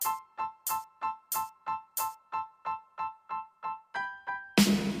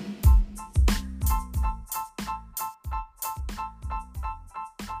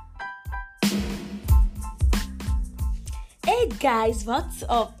guys, what's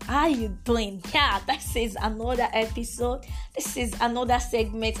up? How you doing? Yeah, this is another episode. This is another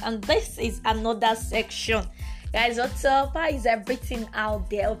segment, and this is another section. Guys, what's up? How is everything out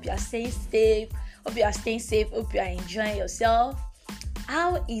there? Hope you are staying safe. Hope you are staying safe. Hope you are enjoying yourself.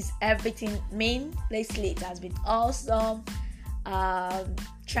 How is everything? Lately, it has been awesome.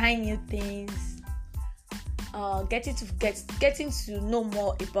 Trying new things. Getting to know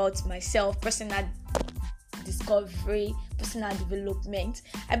more about myself, personal discovery, personal development.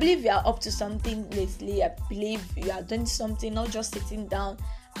 I believe you are up to something lately. I believe you are doing something, not just sitting down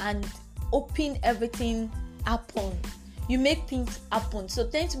and hoping everything happen. You make things happen. So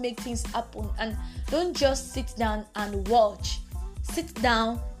tend to make things happen and don't just sit down and watch. Sit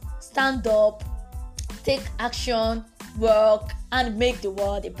down, stand up, take action, work, and make the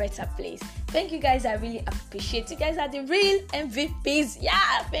world a better place. Thank you guys. I really appreciate you guys are the real MVPs.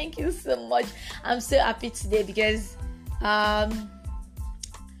 Yeah, thank you so much. I'm so happy today because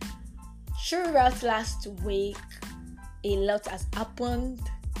throughout last week a lot has happened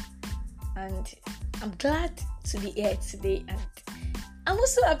and I'm glad to be here today, and I'm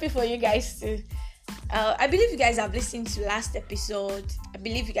also happy for you guys too. I believe you guys have listened to last episode. I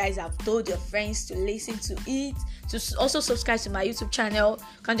believe you guys have told your friends to listen to it, to also subscribe to my YouTube channel.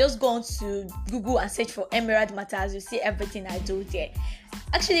 You can just go on to Google and search for Emerald Matters. You see everything I do there.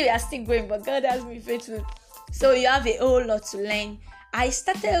 Actually, we are still growing, but God has been faithful. So you have a whole lot to learn. I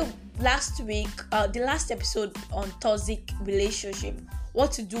started last week, the last episode on toxic relationship,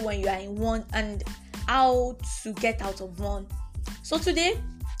 what to do when you are in one and how to get out of one. So today,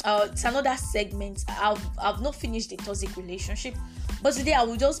 it's another segment. I've not finished the toxic relationship, but today I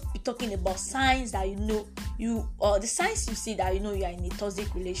will just be talking about signs that the signs you see that you know you are in a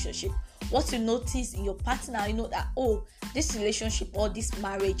toxic relationship. What you notice in your partner, you know that this relationship or this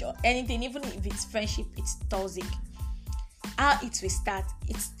marriage or anything, even if it's friendship, it's toxic. How it will start?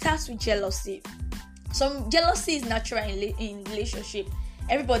 It starts with jealousy. Some jealousy is natural in relationship.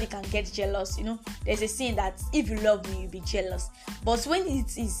 Everybody can get jealous, There's a saying that if you love me, you'll be jealous. But when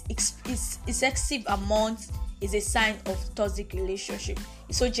it is excessive amount, is a sign of toxic relationship.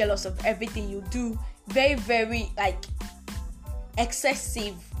 You're so jealous of everything you do, very, very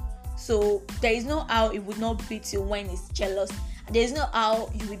excessive. So there is no how it would not beat you when it's jealous. There is no how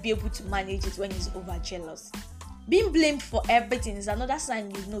you will be able to manage it when it's over jealous. Being blamed for everything is another sign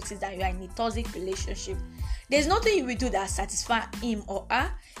you notice that you are in a toxic relationship. There's nothing you will do that satisfies him or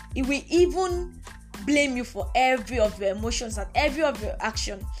her. He will even blame you for every of your emotions and every of your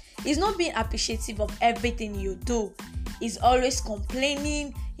action. He's not being appreciative of everything you do. He's always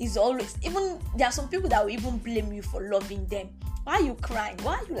complaining. Even there are some people that will even blame you for loving them. Why are you crying?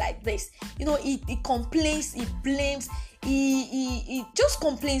 Why are you like this? He complains, he blames, he just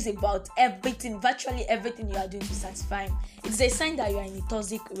complains about everything, virtually everything you are doing to satisfy him. It's a sign that you are in a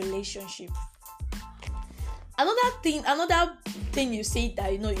toxic relationship. Another thing you say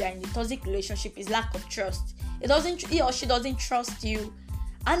that you are in a toxic relationship is lack of trust. He or she doesn't trust you.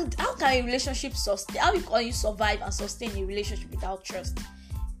 And how can a relationship sustain? How can you survive and sustain a relationship without trust?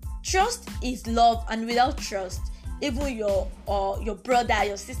 Trust is love, and without trust, even your brother,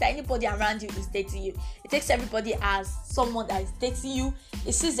 your sister, anybody around you is dating you. It takes everybody as someone that is dating you.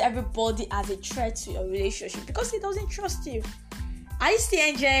 It sees everybody as a threat to your relationship because he doesn't trust you. Are you still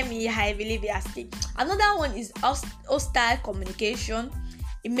enjoying me? I believe you are still. Another one is hostile communication.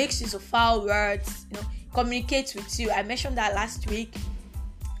 It makes use of foul words. Communicates with you. I mentioned that last week.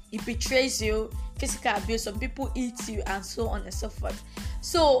 It betrays you. Physical abuse. Some people eat you, and so on and so forth.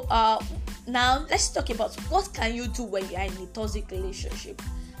 So now let's talk about what can you do when you are in a toxic relationship.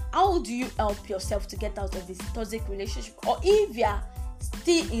 How do you help yourself to get out of this toxic relationship? Or if you are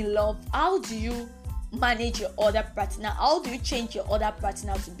still in love, how do you manage your other partner? How do you change your other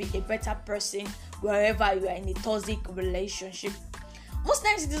partner to be a better person wherever you are in a toxic relationship? Most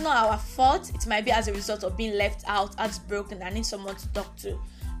times it is not our fault. It might be as a result of being left out, heartbroken, and need someone to talk to.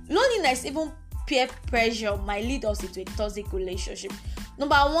 Loneliness, even peer pressure, might lead us into a toxic relationship.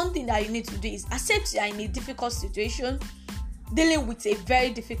 Number one thing that you need to do is accept you are in a difficult situation, dealing with a very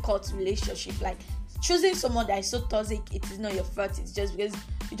difficult relationship. Like choosing someone that is so toxic, it is not your fault. It's just because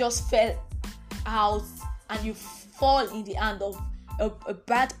you just fell out and you fall in the hand of a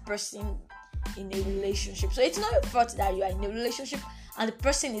bad person in a relationship. So it's not your fault that you are in a relationship and the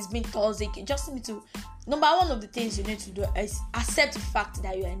person is being toxic. You just need to, number one of the things you need to do is accept the fact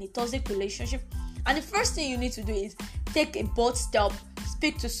that you are in a toxic relationship. And the first thing you need to do is take a bold step,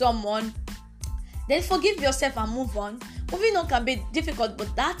 speak to someone, then forgive yourself and move on. Moving on can be difficult,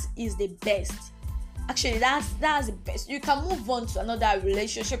 but that is the best. Actually, that's the best. You can move on to another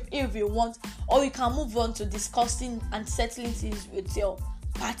relationship if you want, or you can move on to discussing and settling things with your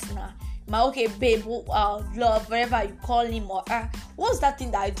partner. Okay, babe, love, whatever you call him or her, what's that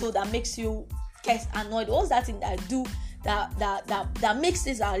thing that I do that makes you get annoyed? What's that thing that I do that makes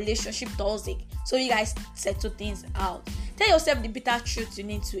this our relationship toxic? So you guys settle things out. Tell yourself the bitter truth you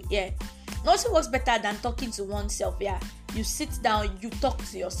need to hear. Nothing works better than talking to oneself. Yeah, you sit down, you talk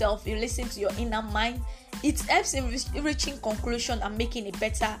to yourself, you listen to your inner mind. It helps in reaching conclusion and making a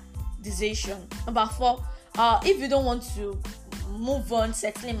better decision. Number 4, if you don't want to move on,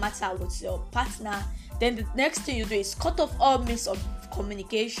 settling matter with your partner, then the next thing you do is cut off all means of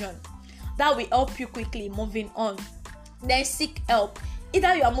communication. That will help you quickly moving on. Then seek help.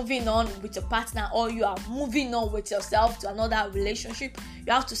 Either you are moving on with your partner or you are moving on with yourself to another relationship,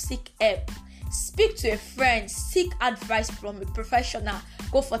 you have to seek help. Speak to a friend, seek advice from a professional,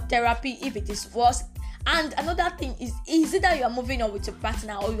 go for therapy if it is worse. And another thing is either you are moving on with your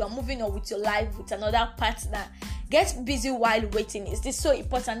partner or you are moving on with your life with another partner. Get busy while waiting. Is this so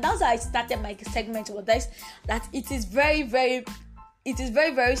important? That's how I started my segment with this, that it is very, very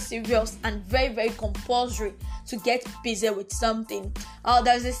serious and very, very compulsory to get busy with something.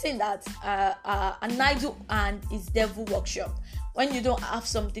 There's a saying that an idle and is devil workshop. When you don't have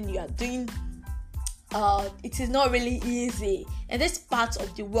something you are doing, it is not really easy. In this part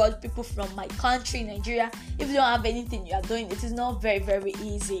of the world, people from my country, Nigeria, if you don't have anything you are doing, it is not very, very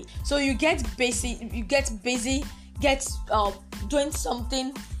easy. So you get busy, get doing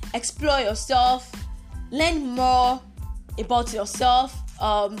something, explore yourself, learn more about yourself,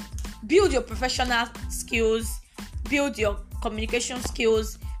 build your professional skills, build your communication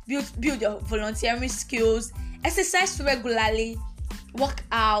skills, build your volunteering skills, exercise regularly, work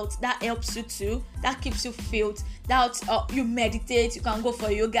out. That helps you too, that keeps you fit. That you meditate, you can go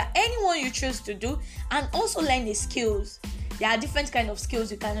for yoga, anyone you choose to do, and also learn the skills. There are different kind of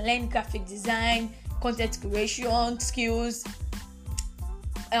skills you can learn: graphic design, content creation skills,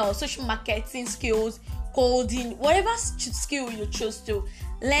 social marketing skills, coding, whatever skill you choose to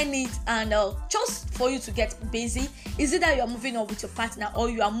learn it. And just for you to get busy, is it that you are moving on with your partner or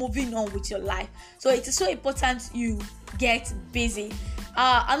you are moving on with your life? So it is so important you get busy.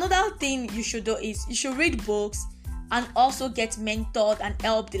 Another thing you should do is you should read books and also get mentored and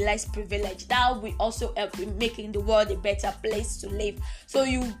help the less privileged. That will also help in making the world a better place to live. So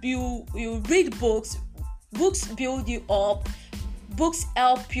you read books build you up. Books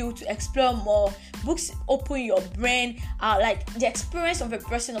help you to explore more. Books open your brain. Like the experience of a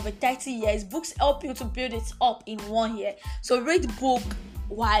person over 30 years, books help you to build it up in 1 year. So read book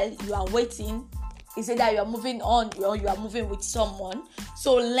while you are waiting. Is it that you are moving on or you are moving with someone?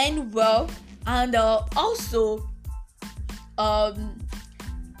 So learn well. And also, did I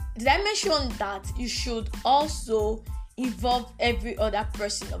mention that you should also involve every other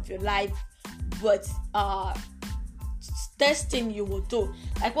person of your life? But testing you will do.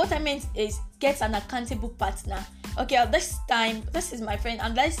 Like what I meant is get an accountable partner. Okay, this time this is my friend,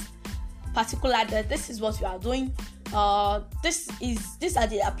 and this particular that this is what we are doing. These are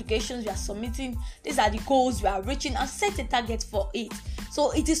the applications we are submitting. These are the goals we are reaching, and set a target for it.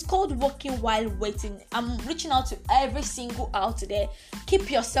 So it is called working while waiting. I'm reaching out to every single out there. Keep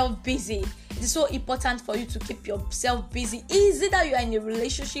yourself busy. It is so important for you to keep yourself busy. Is it that you are in a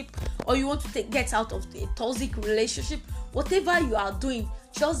relationship or you want to get out of a toxic relationship? Whatever you are doing,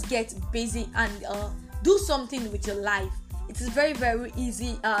 just get busy and do something with your life. It is very, very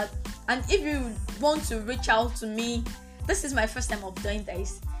easy. And if you want to reach out to me, this is my first time of doing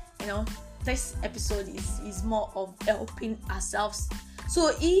this. This episode is more of helping ourselves.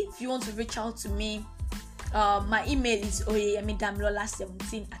 So if you want to reach out to me, my email is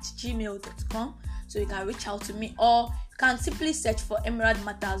oyeyemidamilola17@gmail.com. So you can reach out to me, or you can simply search for Emerald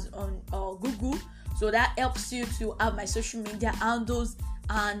Matters on Google. So that helps you to have my social media handles,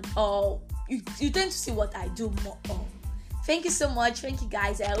 and you tend to see what I do more of. Thank you so much. Thank you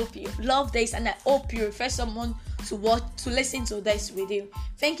guys. I hope you love this, and I hope you refer someone to listen to this video.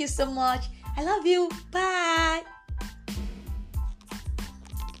 Thank you so much. I love you. Bye.